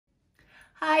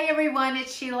Hi everyone,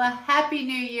 it's Sheila. Happy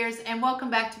New Year's and welcome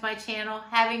back to my channel,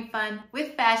 Having Fun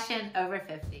with Fashion Over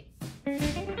 50.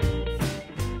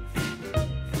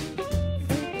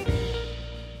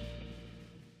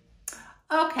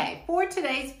 Okay, for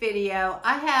today's video,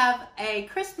 I have a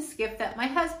Christmas gift that my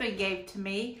husband gave to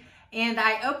me, and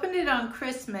I opened it on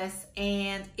Christmas,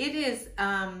 and it is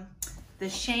the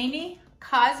Shany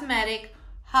Cosmetic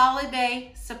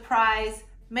Holiday Surprise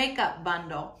Makeup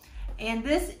Bundle. And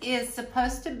this is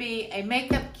supposed to be a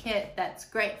makeup kit that's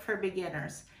great for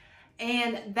beginners.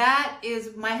 And that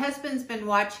is, my husband's been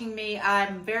watching me.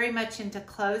 I'm very much into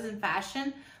clothes and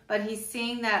fashion, but he's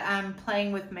seeing that I'm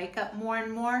playing with makeup more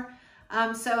and more.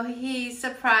 So he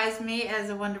surprised me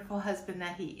as a wonderful husband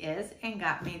that he is and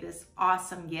got me this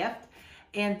awesome gift.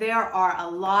 And there are a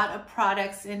lot of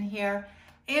products in here.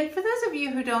 And for those of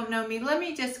you who don't know me, let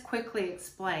me just quickly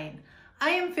explain. I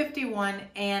am 51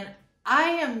 and I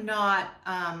am not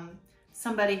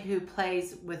somebody who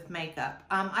plays with makeup.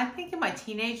 I think in my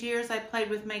teenage years I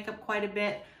played with makeup quite a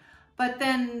bit, but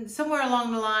then somewhere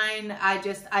along the line I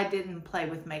didn't play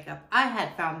with makeup. I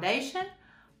had foundation,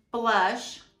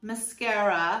 blush,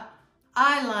 mascara,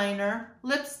 eyeliner,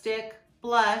 lipstick,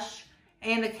 blush,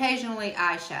 and occasionally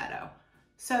eyeshadow.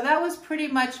 So that was pretty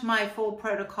much my full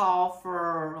protocol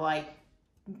for like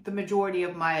the majority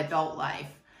of my adult life.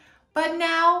 But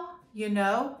now, you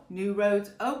know, new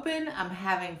roads open, I'm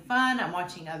having fun, I'm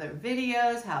watching other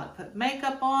videos, how to put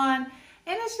makeup on, and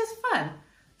it's just fun.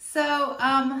 So,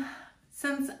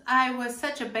 since I was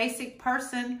such a basic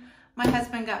person, my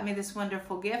husband got me this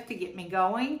wonderful gift to get me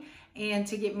going and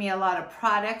to get me a lot of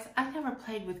products. I never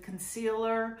played with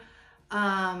concealer,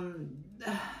 highlighter,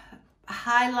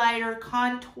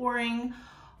 contouring,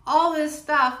 all this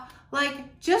stuff.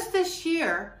 Like just this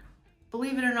year,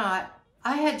 believe it or not,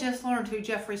 I had just learned who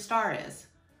Jeffree Star is.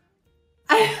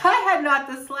 I had not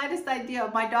the slightest idea.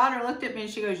 My daughter looked at me and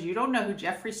she goes, "You don't know who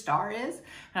Jeffree Star is?"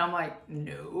 And I'm like,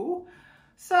 "No."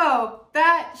 So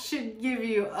that should give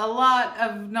you a lot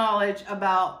of knowledge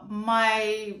about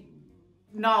my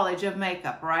knowledge of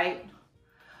makeup, right?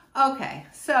 Okay,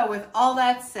 so with all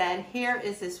that said, here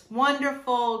is this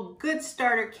wonderful, good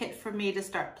starter kit for me to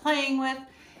start playing with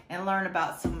and learn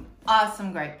about some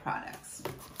awesome, great products.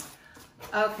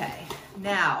 Okay,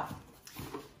 now,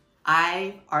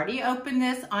 I already opened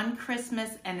this on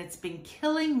Christmas and it's been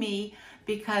killing me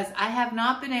because I have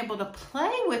not been able to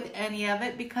play with any of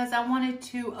it because I wanted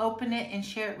to open it and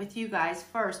share it with you guys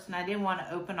first, and I didn't want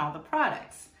to open all the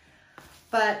products.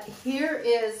 But here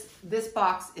is, this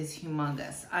box is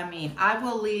humongous. I mean, I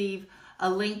will leave a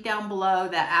link down below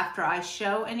that after I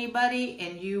show anybody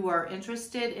and you are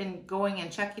interested in going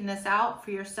and checking this out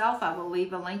for yourself, I will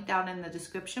leave a link down in the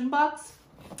description box.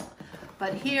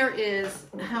 But here is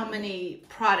how many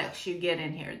products you get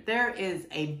in here. There is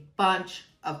a bunch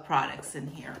of products in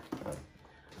here.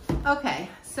 Okay,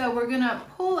 so we're gonna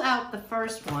pull out the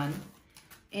first one,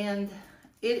 and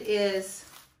it is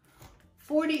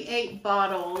 48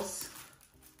 bottles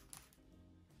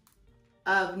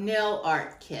of nail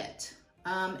art kit.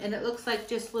 And it looks like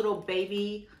just little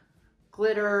baby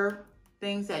glitter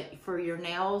things that for your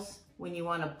nails when you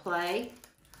want to play.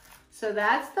 So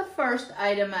that's the first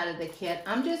item out of the kit.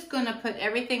 I'm just going to put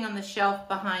everything on the shelf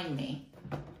behind me.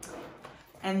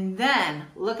 And then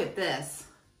look at this.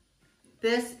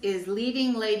 This is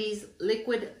Leading Ladies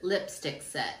Liquid Lipstick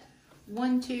Set.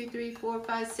 1, 2, 3, 4,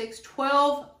 5, 6,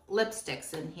 12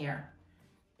 lipsticks in here.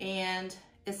 And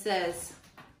it says,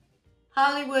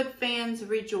 Hollywood fans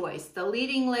rejoice. The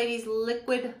Leading Ladies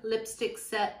Liquid Lipstick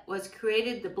Set was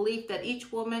created the belief that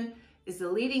each woman is the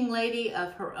leading lady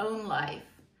of her own life.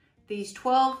 These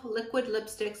 12 liquid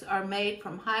lipsticks are made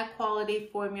from high quality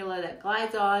formula that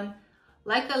glides on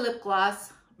like a lip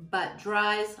gloss, but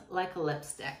dries like a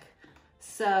lipstick.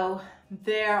 So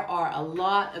there are a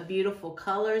lot of beautiful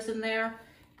colors in there.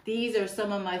 These are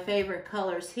some of my favorite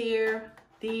colors here.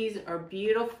 These are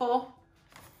beautiful.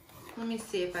 Let me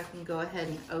see if I can go ahead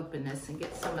and open this and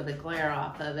get some of the glare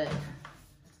off of it.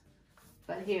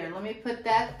 But here, let me put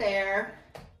that there,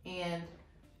 and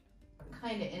I'm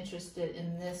kind of interested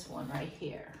in this one right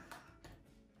here.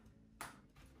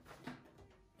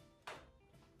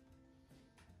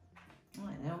 Oh,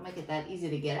 they don't make it that easy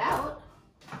to get out.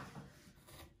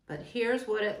 But here's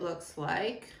what it looks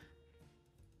like.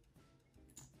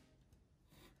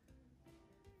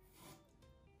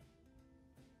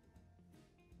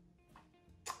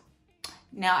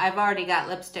 Now I've already got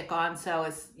lipstick on,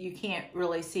 so you can't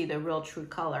really see the real true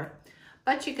color.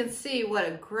 But you can see what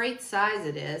a great size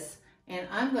it is. And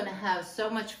I'm gonna have so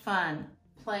much fun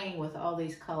playing with all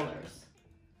these colors.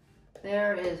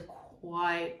 There is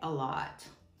quite a lot.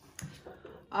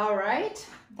 All right,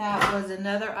 that was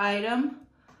another item.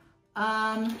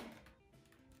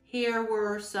 Here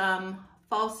were some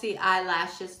falsy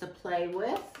eyelashes to play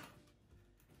with.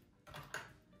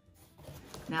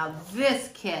 Now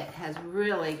this kit has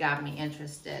really got me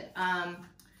interested.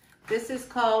 This is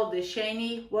called the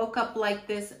Shany Woke Up Like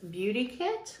This Beauty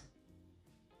Kit.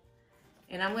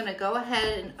 And I'm gonna go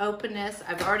ahead and open this.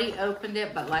 I've already opened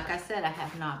it, but like I said, I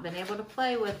have not been able to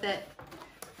play with it.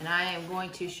 And I am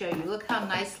going to show you, look how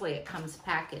nicely it comes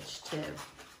packaged too.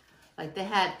 Like they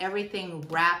had everything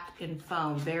wrapped in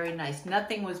foam, very nice.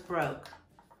 Nothing was broke.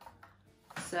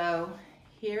 So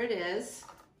here it is.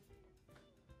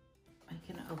 I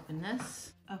can open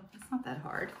this. Oh, it's not that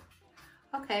hard.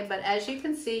 Okay, but as you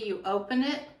can see, you open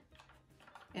it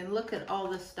and look at all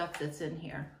the stuff that's in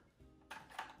here.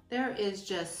 There is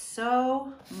just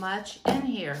so much in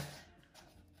here.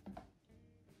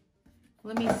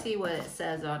 Let me see what it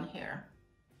says on here.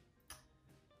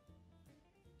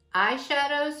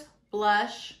 Eyeshadows,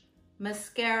 blush,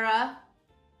 mascara.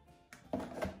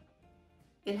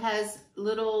 It has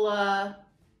little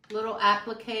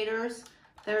applicators.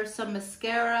 There's some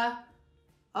mascara.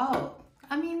 Oh,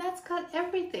 I mean, that's got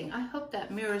everything. I hope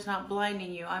that mirror is not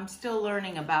blinding you. I'm still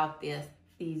learning about these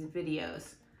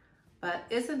videos. But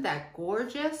isn't that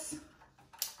gorgeous?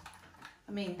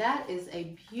 I mean, that is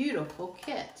a beautiful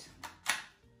kit.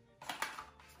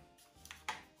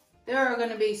 There are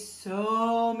gonna be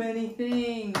so many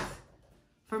things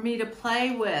for me to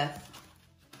play with.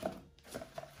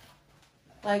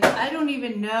 Like, I don't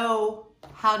even know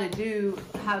how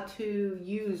to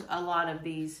use a lot of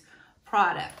these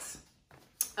products.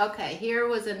 Okay, here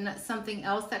was something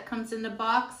else that comes in the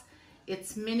box.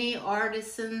 It's Mini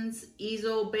Artisans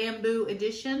Easel Bamboo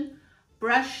Edition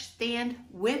brush stand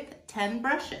with 10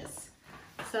 brushes.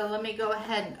 So let me go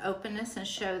ahead and open this and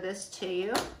show this to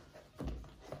you.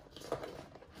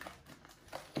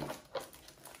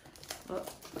 Oh,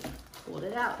 pulled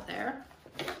it out there.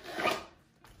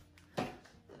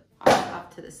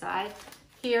 Off to the side.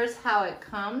 Here's how it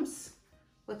comes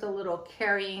with a little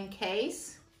carrying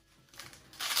case.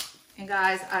 And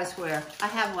guys, I swear, I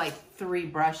have like 3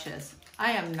 brushes.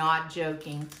 I am not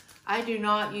joking. I do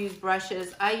not use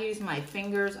brushes. I use my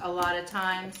fingers a lot of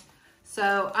times.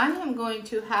 So I am going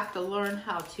to have to learn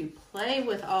how to play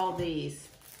with all these.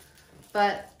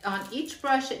 But on each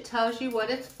brush, it tells you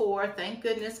what it's for. Thank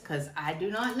goodness, because I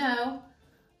do not know.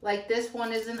 Like this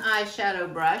one is an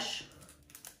eyeshadow brush.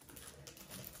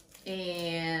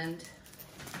 And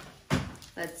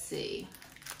let's see.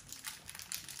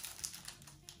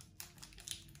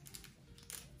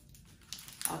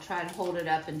 I'll try to hold it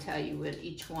up and tell you what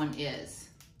each one is.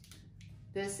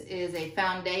 This is a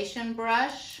foundation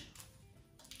brush.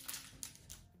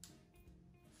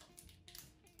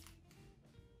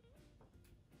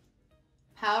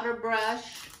 Powder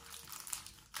brush.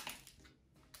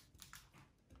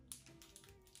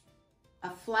 A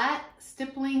flat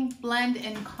stippling blend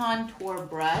and contour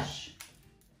brush.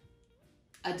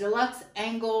 A deluxe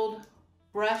angled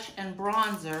brush and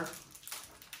bronzer.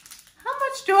 How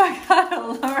much do I gotta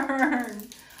learn?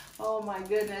 Oh my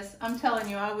goodness. I'm telling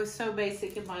you, I was so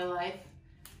basic in my life.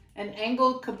 An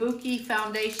angled kabuki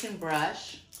foundation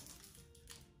brush.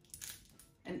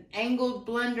 An angled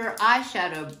blender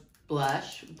eyeshadow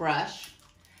brush.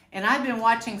 And I've been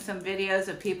watching some videos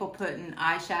of people putting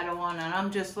eyeshadow on, and I'm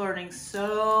just learning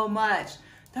so much.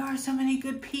 There are so many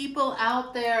good people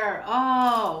out there.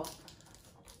 Oh.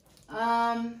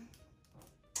 I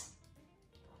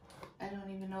don't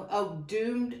even know. Oh,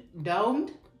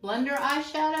 domed blender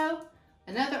eyeshadow,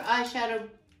 another eyeshadow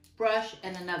brush,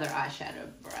 and another eyeshadow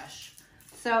brush.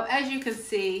 So as you can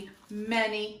see,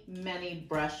 many, many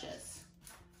brushes.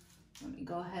 Let me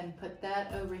go ahead and put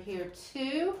that over here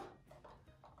too.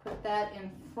 Put that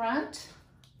in front.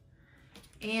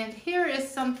 And here is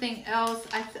something else.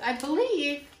 I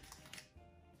believe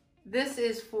this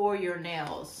is for your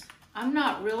nails. I'm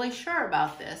not really sure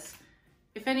about this.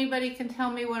 If anybody can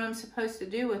tell me what I'm supposed to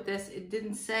do with this, it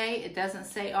doesn't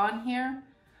say on here.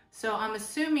 So I'm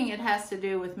assuming it has to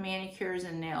do with manicures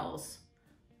and nails.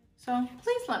 So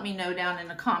please let me know down in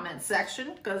the comment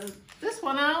section, because this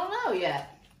one I don't know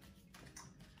yet.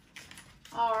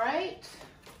 All right.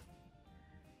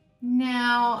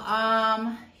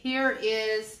 Now, here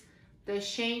is the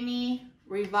Shany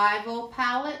Revival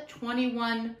palette,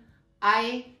 21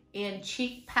 Eye and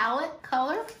Cheek palette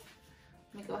color.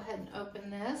 Let me go ahead and open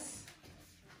this.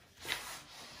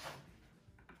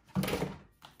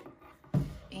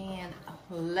 And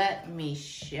let me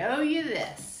show you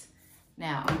this.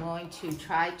 Now, I'm going to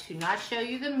try to not show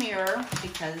you the mirror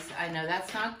because I know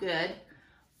that's not good.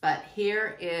 But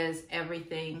here is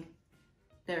everything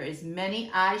There is many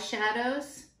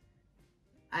eyeshadows.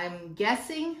 I'm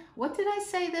guessing, what did I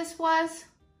say this was?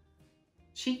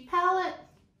 Cheek palette?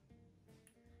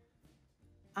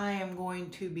 I am going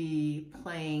to be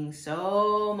playing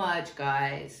so much,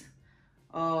 guys.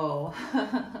 Oh,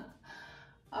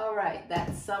 all right,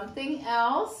 that's something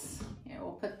else. Here,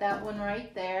 we'll put that one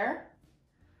right there.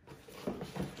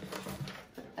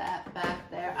 Put that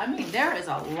back there. I mean, there is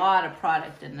a lot of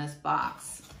product in this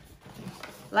box.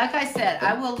 Like I said,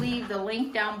 I will leave the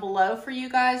link down below for you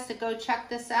guys to go check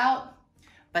this out.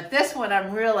 But this one,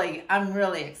 I'm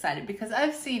really excited because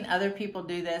I've seen other people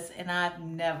do this and I've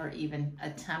never even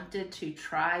attempted to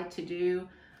try to do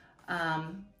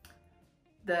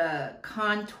the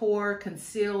contour,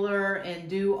 concealer, and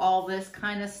do all this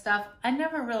kind of stuff. I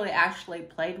never really actually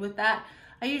played with that.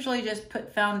 I usually just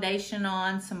put foundation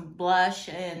on, some blush,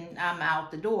 and I'm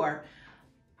out the door.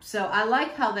 So I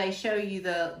like how they show you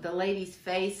the lady's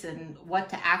face and what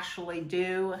to actually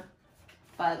do.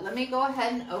 But let me go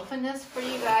ahead and open this for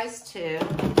you guys too.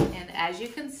 And as you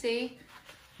can see,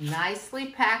 nicely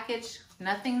packaged.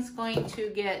 Nothing's going to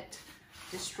get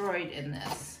destroyed in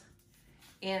this.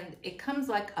 And it comes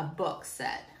like a book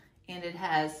set. And it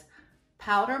has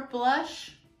powder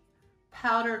blush,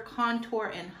 powder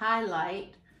contour and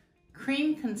highlight,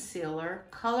 cream concealer,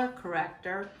 color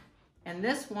corrector, and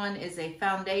this one is a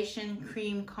foundation,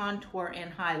 cream contour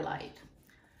and highlight.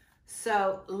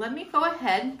 So let me go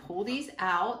ahead and pull these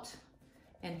out.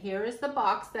 And here is the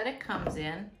box that it comes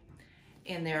in.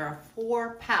 And there are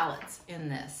 4 palettes in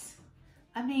this.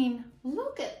 I mean,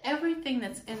 look at everything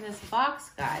that's in this box,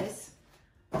 guys.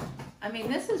 I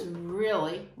mean, this is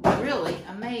really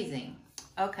amazing.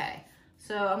 Okay,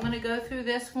 so I'm gonna go through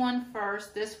this one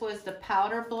first. This was the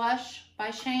powder blush by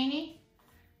Shany.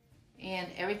 And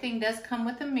everything does come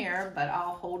with a mirror, but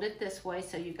I'll hold it this way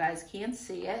so you guys can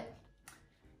see it.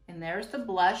 And there's the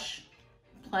blush,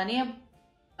 plenty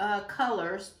of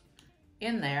colors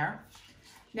in there.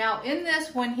 Now in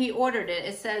this, when he ordered it,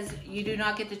 it says you do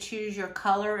not get to choose your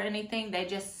color or anything. They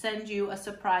just send you a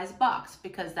surprise box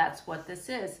because that's what this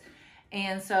is.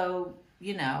 And so,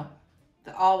 you know,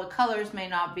 all the colors may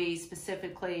not be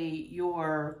specifically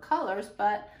your colors,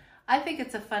 but I think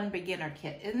it's a fun beginner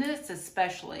kit. And it's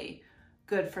especially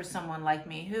good for someone like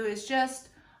me who is just,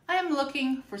 I am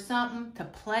looking for something to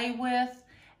play with.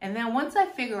 And then once I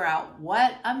figure out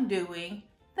what I'm doing,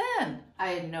 then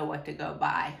I know what to go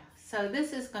buy. So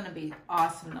this is going to be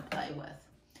awesome to play with.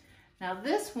 Now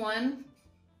this one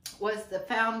was the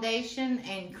foundation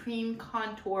and cream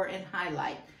contour and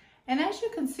highlight. And as you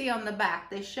can see on the back,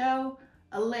 they show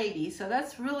a lady. So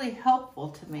that's really helpful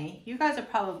to me. You guys are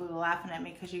probably laughing at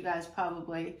me because you guys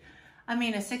probably, I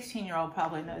mean, a 16-year-old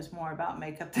probably knows more about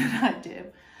makeup than I do.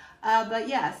 But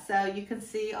yeah, so you can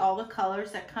see all the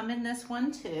colors that come in this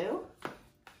one too.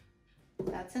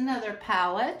 That's another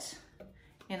palette.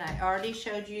 And I already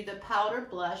showed you the powder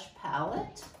blush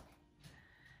palette.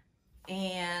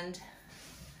 And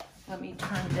let me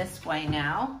turn this way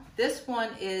now. This one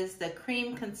is the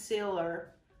cream concealer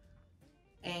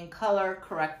and color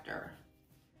corrector.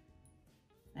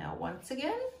 Now once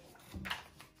again,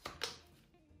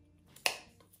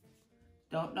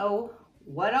 don't know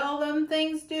what all them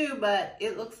things do, but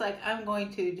it looks like I'm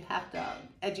going to have to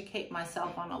educate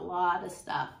myself on a lot of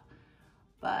stuff.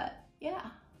 But yeah,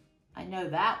 I know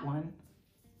that one.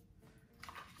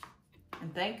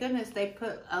 And thank goodness they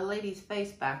put a lady's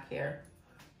face back here.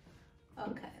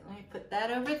 Okay, let me put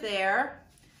that over there.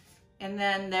 And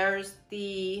then there's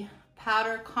the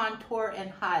powder contour and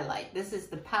highlight. This is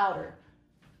the powder.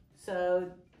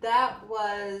 So that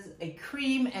was a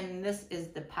cream and this is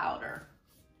the powder.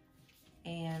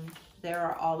 And there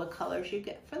are all the colors you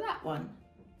get for that one.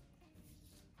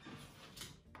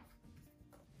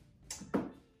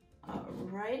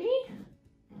 Alrighty.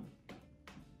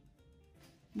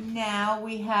 Now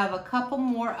we have a couple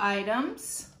more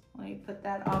items. Let me put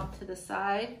that off to the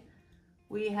side.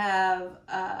 We have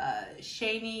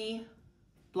Shany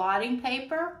blotting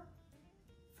paper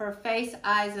for face,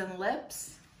 eyes, and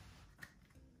lips.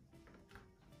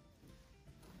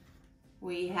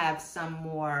 We have some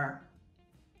more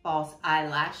false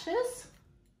eyelashes.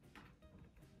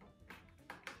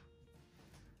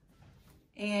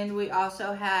 And we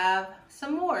also have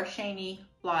some more Shany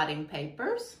blotting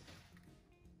papers.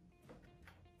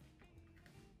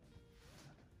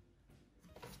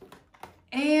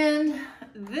 And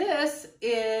this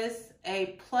is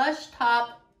a plush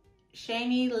top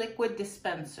Shany liquid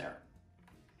dispenser.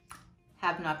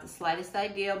 Have not the slightest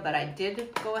idea, but I did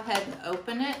go ahead and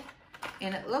open it.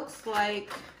 And it looks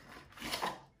like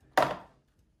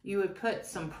you would put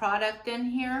some product in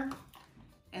here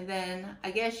And then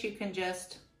I guess you can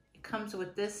just, it comes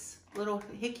with this little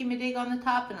hickey-ma-dig on the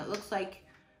top, and it looks like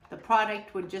the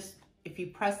product would just, if you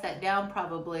press that down,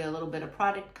 probably a little bit of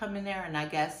product come in there, and I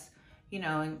guess, you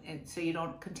know, and so you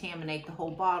don't contaminate the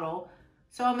whole bottle.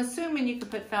 So I'm assuming you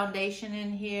could put foundation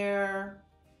in here,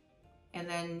 and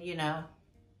then, you know,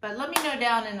 but let me know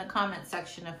down in the comment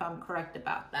section if I'm correct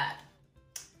about that.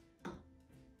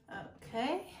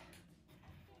 Okay.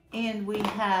 And we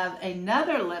have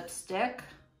another lipstick.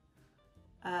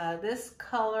 This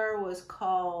color was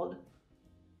called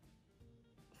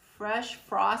Fresh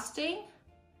Frosting.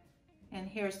 And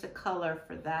here's the color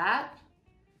for that.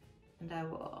 And I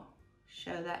will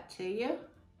show that to you.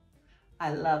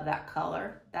 I love that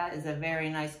color. That is a very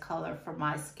nice color for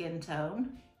my skin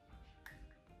tone.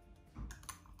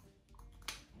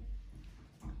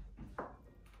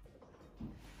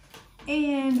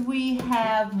 And we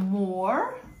have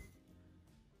more.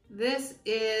 This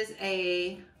is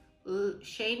a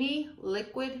Shany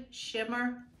Liquid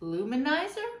Shimmer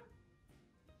Luminizer.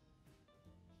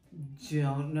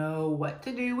 Don't know what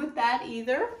to do with that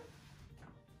either.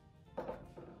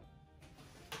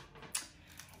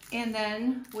 And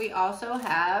then we also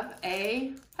have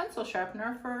a pencil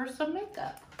sharpener for some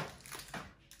makeup.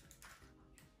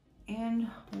 And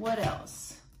what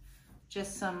else?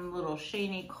 Just some little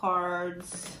Shany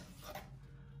cards.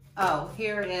 Oh,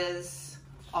 here is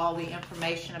all the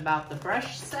information about the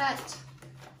brush set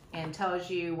and tells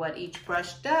you what each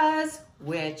brush does,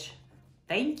 which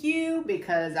thank you,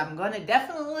 because I'm gonna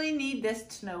definitely need this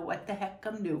to know what the heck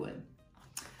I'm doing.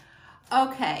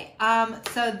 Okay,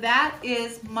 so that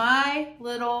is my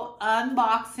little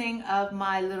unboxing of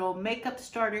my little makeup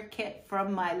starter kit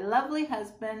from my lovely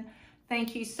husband.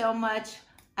 Thank you so much.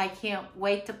 I can't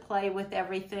wait to play with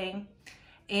everything.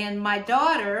 And my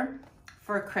daughter,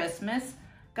 for Christmas,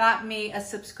 got me a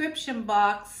subscription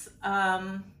box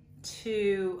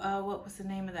to, what was the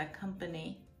name of that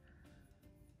company?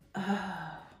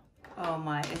 Oh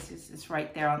my, it's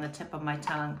right there on the tip of my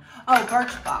tongue. Oh,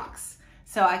 Birchbox.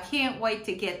 So I can't wait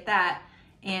to get that.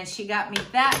 And she got me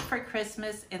that for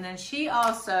Christmas. And then she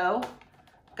also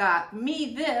got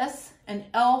me this, an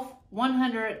e.l.f.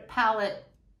 100 palette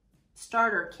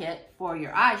starter kit for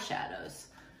your eyeshadows.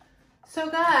 So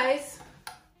guys,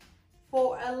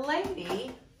 for a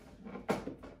lady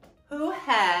who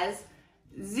has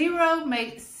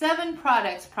 7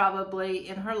 products probably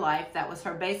in her life, that was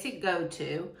her basic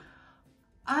go-to,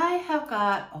 I have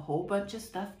got a whole bunch of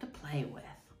stuff to play with.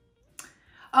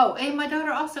 Oh, and my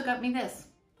daughter also got me this,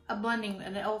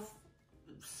 an e.l.f.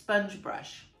 sponge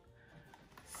brush.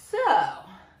 So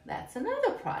that's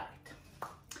another product.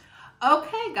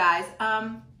 Okay, guys,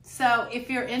 so if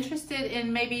you're interested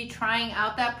in maybe trying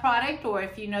out that product, or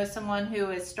if you know someone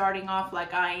who is starting off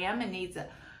like I am and needs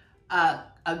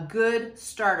a good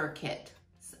starter kit,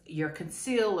 your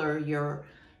concealer, your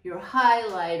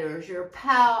highlighters, your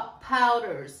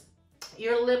powders,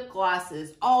 your lip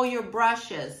glosses, all your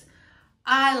brushes,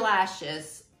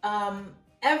 eyelashes,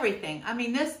 everything. I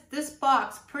mean, this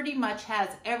box pretty much has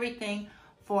everything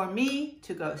for me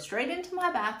to go straight into my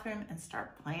bathroom and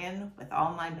start playing with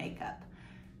all my makeup.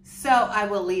 So I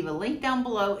will leave a link down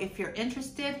below if you're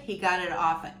interested. He got it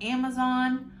off of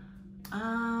Amazon.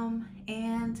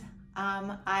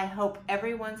 I hope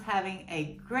everyone's having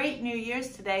a great New Year's.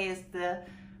 Today is the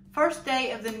first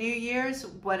day of the New Year's.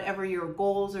 Whatever your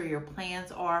goals or your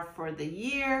plans are for the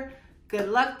year, good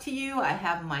luck to you. I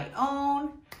have my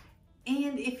own.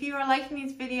 And if you are liking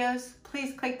these videos,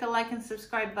 please click the like and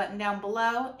subscribe button down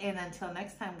below. And until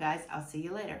next time, guys, I'll see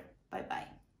you later. Bye-bye.